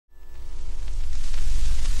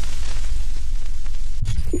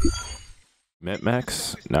Met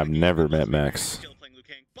Max? No, I've never met Max.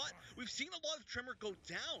 But we've seen a lot of Tremor go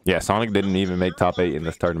down. Yeah, Sonic didn't even make top 8 in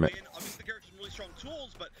this tournament. Obviously, the character's really strong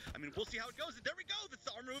tools, but I mean, we'll see how it goes. And there we go. That's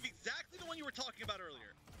the armor move, exactly the one you were talking about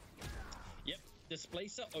earlier. Yep,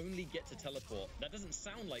 Displacer only gets a teleport. That doesn't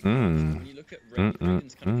sound like when you look at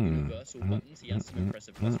Raiden's kind of universal buttons. He has some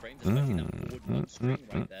impressive plus frames, especially that forward one string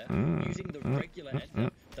right there. Using the regular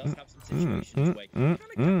Edna does have some situations where you kind of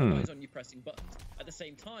capitalize on you pressing buttons. At the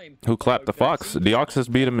same time, who clapped the Fox? Deoxys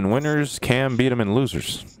beat him in winners, Cam beat him in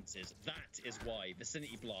losers. That is why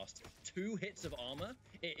Vicinity Blast, 2 hits of armor,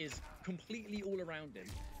 it is completely all around him.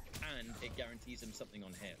 And it guarantees him something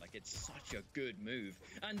on hit. Like, it's such a good move.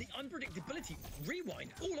 And the unpredictability,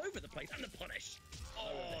 rewind all over the place, and the punish.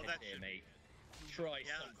 Oh, that's it, mate. Try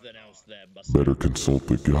something else there, better consult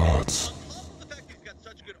the gods. On top of the fact that he's got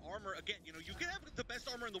such good armor, again, you know, you can have the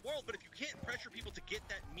best armor in the world, but if you can't pressure people to get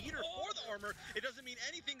that meter for the armor, it doesn't mean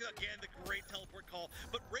anything. Again, the great teleport call.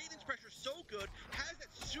 But Raiden's pressure so good, has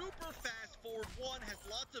that super fast forward one, has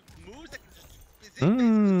lots of moves that can just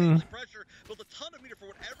pressure, build a ton of meter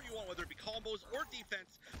for whatever you want, whether it be combos or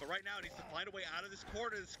defense. But right now, it needs to find a way out of this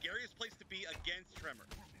corner, the scariest place to be against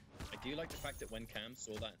Tremor. I do like the fact that when Cam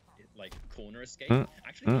saw that like corner escape,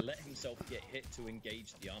 actually let himself get hit to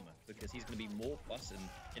engage the armor, because he's going to be more plus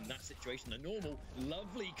in that situation. A normal,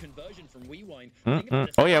 lovely conversion from Rewind.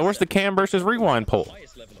 Oh yeah, where's the Cam versus Rewind poll?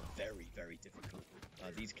 Highest level are very, very difficult.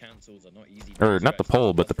 These cancels are not easy. Or not the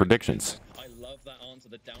poll, but the predictions. I love that answer.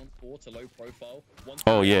 The down 4 to low profile.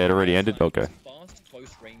 Oh yeah, it already ended. Okay. Fast,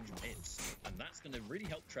 close range mids, and that's going to really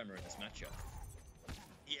help Tremor in this matchup.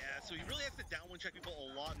 Yeah, so he really has to down one check people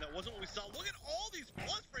a lot, and that wasn't what we saw. Look at all these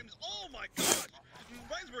plus frames. Oh my gosh!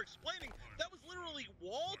 Right as we're explaining, that was literally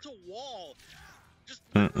wall to wall. Just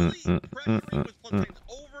really pressuring with plus frames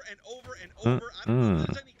over and over and over. I don't know if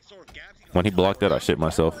there's any sort of gaps. When he blocked that, I shit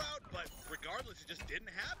myself. But regardless, it just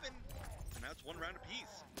didn't happen. And that's 1 round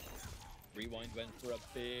apiece. Rewind went for a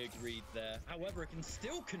big read there. However, it can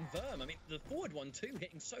still confirm. I mean, the forward one too,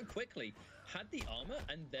 hitting so quickly, had the armor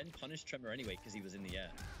and then punished Tremor anyway because he was in the air.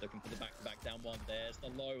 Looking for the back-to-back down one. There's the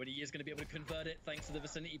low, and he is going to be able to convert it thanks to the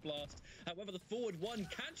Vicinity Blast. However, the forward one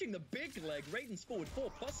catching the big leg. Raiden's forward 4+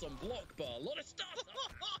 on block bar. A lot of stuff.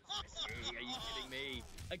 Are you kidding me?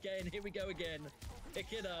 Again, here we go again.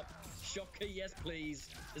 Pick it up. Shocker, yes please.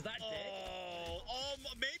 Is that dead?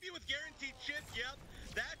 Maybe with guaranteed chip, yep.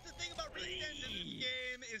 That's the thing about Raiden in this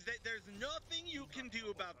game, is that there's nothing you can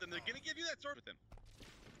do about them. They're going to give you that sword with them.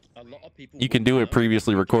 A lot of people you can do it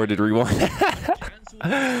previously recorded Rewind.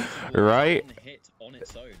 Right?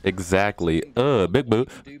 Exactly. Big boot.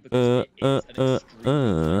 Okay,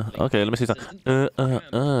 let me see something.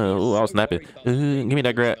 Ooh, I was snapping. Give me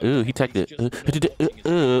that grab. Ooh, he teched it.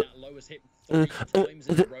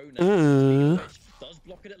 Does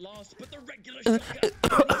block it at last, but the regular shot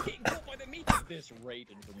getting caught by the meter. This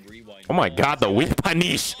Raiden from Rewind. Oh my god, the whip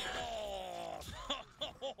punish.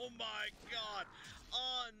 Oh my god.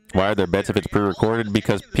 Why are there bets if it's pre-recorded?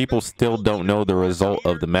 Because people still don't know the result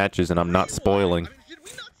of the matches, and I'm not spoiling. I mean, did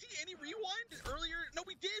we not see any Rewind earlier? No,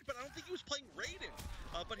 we did, but I don't think he was playing Raiden.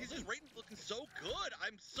 But his Raiden's looking so good.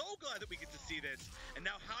 I'm so glad that we get to see this. And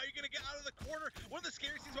now how are you going to get out of the corner? One of the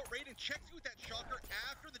scariest things about Raiden, checks you with that shocker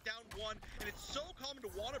after the down 1, and it's so common to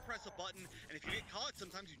want to press a button, and if you get caught,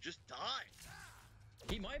 sometimes you just die.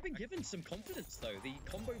 He might have been given some confidence, though. The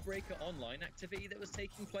combo breaker online activity that was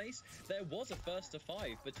taking place, there was a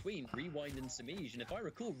 1-to-5 between Rewind and Samij, and if I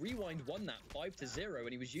recall, Rewind won that 5-0, and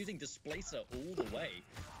he was using Displacer all the way.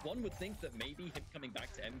 One would think that maybe him coming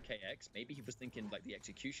back to MKX, maybe he was thinking like the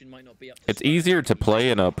execution might not be up to It's easier to play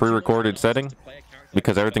in a pre-recorded setting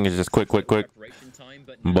because everything is just quick.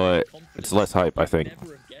 But it's less hype, I think.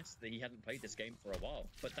 Never have guessed that he hadn't played this game for a while,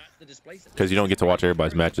 but that's the Displacer. Because you don't get to watch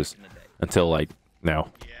everybody's matches until like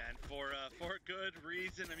now. Yeah, and for a good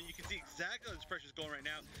reason. I mean, you can see exactly how this pressure's going right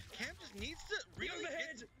now. Cam just needs to really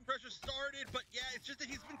get pressure started, but yeah, it's just that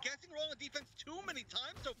he's been guessing wrong on defense too many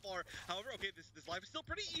times so far. However, okay, this life is still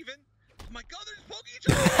pretty even. Oh my god, they're just poking each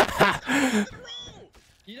other in a row.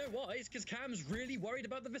 You know why? It's because Cam's really worried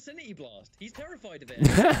about the Vicinity Blast. He's terrified of it.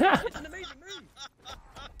 It's an amazing move.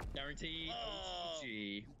 Guaranteed.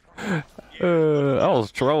 Gee. I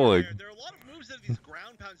was trolling. There are a lot of moves that these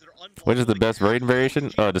ground pounds that are unblocked. Which is the best Raiden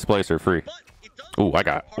variation? Displacer free. Ooh, I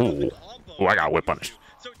got whip punish.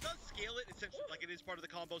 So it does scale it essentially like it is part of the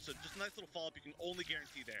combo. So just a nice little follow up you can only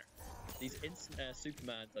guarantee there. These instant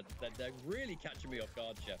Supermans, they're really catching me off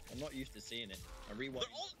guard, Chef. I'm not used to seeing it. I rewind.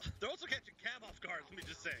 They're also catching Cam off guard, let me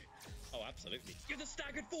just say. Oh, absolutely. Give the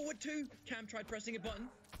staggered forward too. Cam tried pressing a button.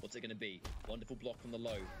 What's it going to be? Wonderful block on the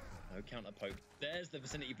low. No counter poke. There's the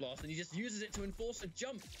Vicinity Blast, and he just uses it to enforce a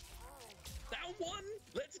jump. That one.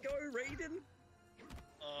 Let's go, Raiden.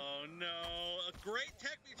 Oh no, a great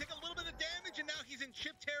tech. You take a little bit of damage and now he's in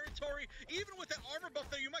chip territory. Even with that armor buff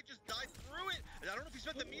there, you might just die through it. I don't know if he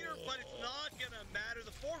spent the meter, but it's not gonna matter.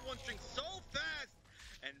 The forward one string so fast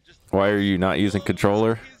and just. Why are you not using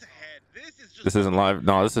controller? This isn't live.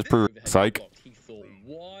 No, this is psych. He thought,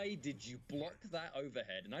 why did you block that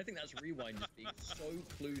overhead? And I think that's Rewind just being so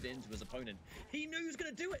clued into his opponent. He knew he was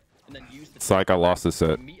going to do it, and then used the Psych, I lost this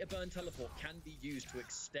set. Meter burn teleport can be used to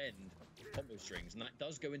extend combo strings, and that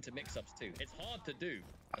does go into mix-ups too. It's hard to do.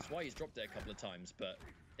 That's why he's dropped it a couple of times, but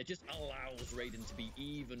it just allows Raiden to be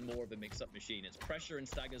even more of a mix-up machine. It's pressure and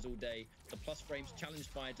staggers all day. The plus frames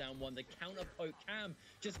challenged by a down one. The counter poke Cam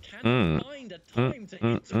just cannot find a time to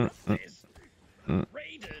interrupt this.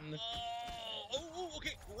 Raiden. Oh,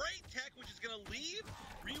 okay, great tech, which is gonna leave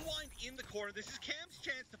Rewind in the corner. This is Cam's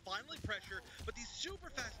chance to finally pressure, but these super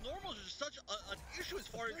fast normals are just such an issue as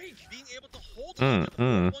far as being able to hold on to the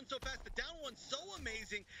forward one so fast, the down one so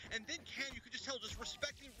amazing, and then Cam, you could just tell, just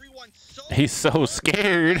respecting Rewind so. He's so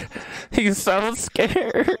scared. He's so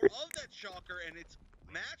scared. Of that shocker, and it's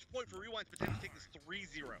match point for Rewind's potential to take this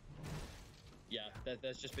 3-0. Yeah,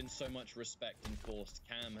 there's just been so much respect enforced.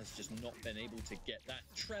 Cam has just not been able to get that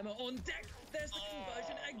tremor on deck. There's the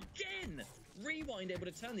conversion again. Rewind able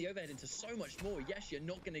to turn the overhead into so much more. Yes, you're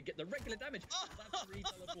not going to get the regular damage. That's 3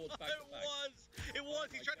 teleports back to back. It was.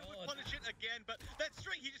 He tried to punish it again, but that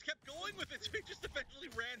string, he just kept going with it, so he just eventually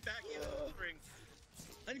ran back into the string.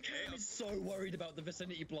 And Cam is so worried about the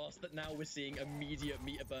vicinity blast that now we're seeing immediate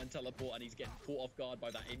meter burn teleport, and he's getting caught off guard by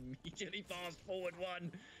that immediately fast forward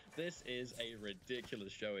one. This is a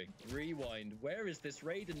ridiculous showing. Rewind, where has this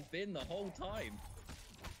Raiden been the whole time?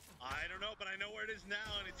 I don't know, but I know where it is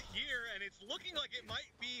now, and it's here, and it's looking like it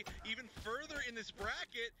might be even further in this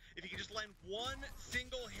bracket. If he can just land one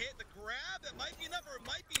single hit, the grab, that might be enough, or it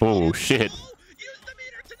might be. Oh, shit. Oh, use the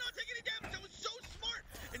meter to not take any damage. That was so smart.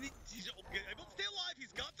 And he's able to stay alive.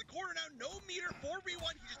 He's got the corner now. No meter for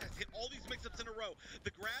Rewind. He just has hit all these mix-ups in a row.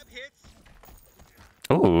 The grab hits.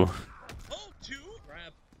 Oh. Oh, 2.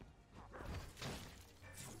 Grab.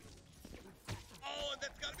 Oh, and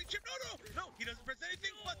that's got to be chipped. No, he doesn't press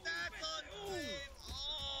anything, but that's on save.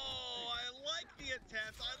 Oh, I like the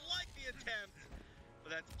attempt.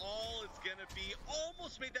 But that's all it's going to be.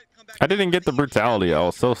 Almost made that comeback. I didn't get the brutality. I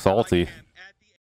was so salty.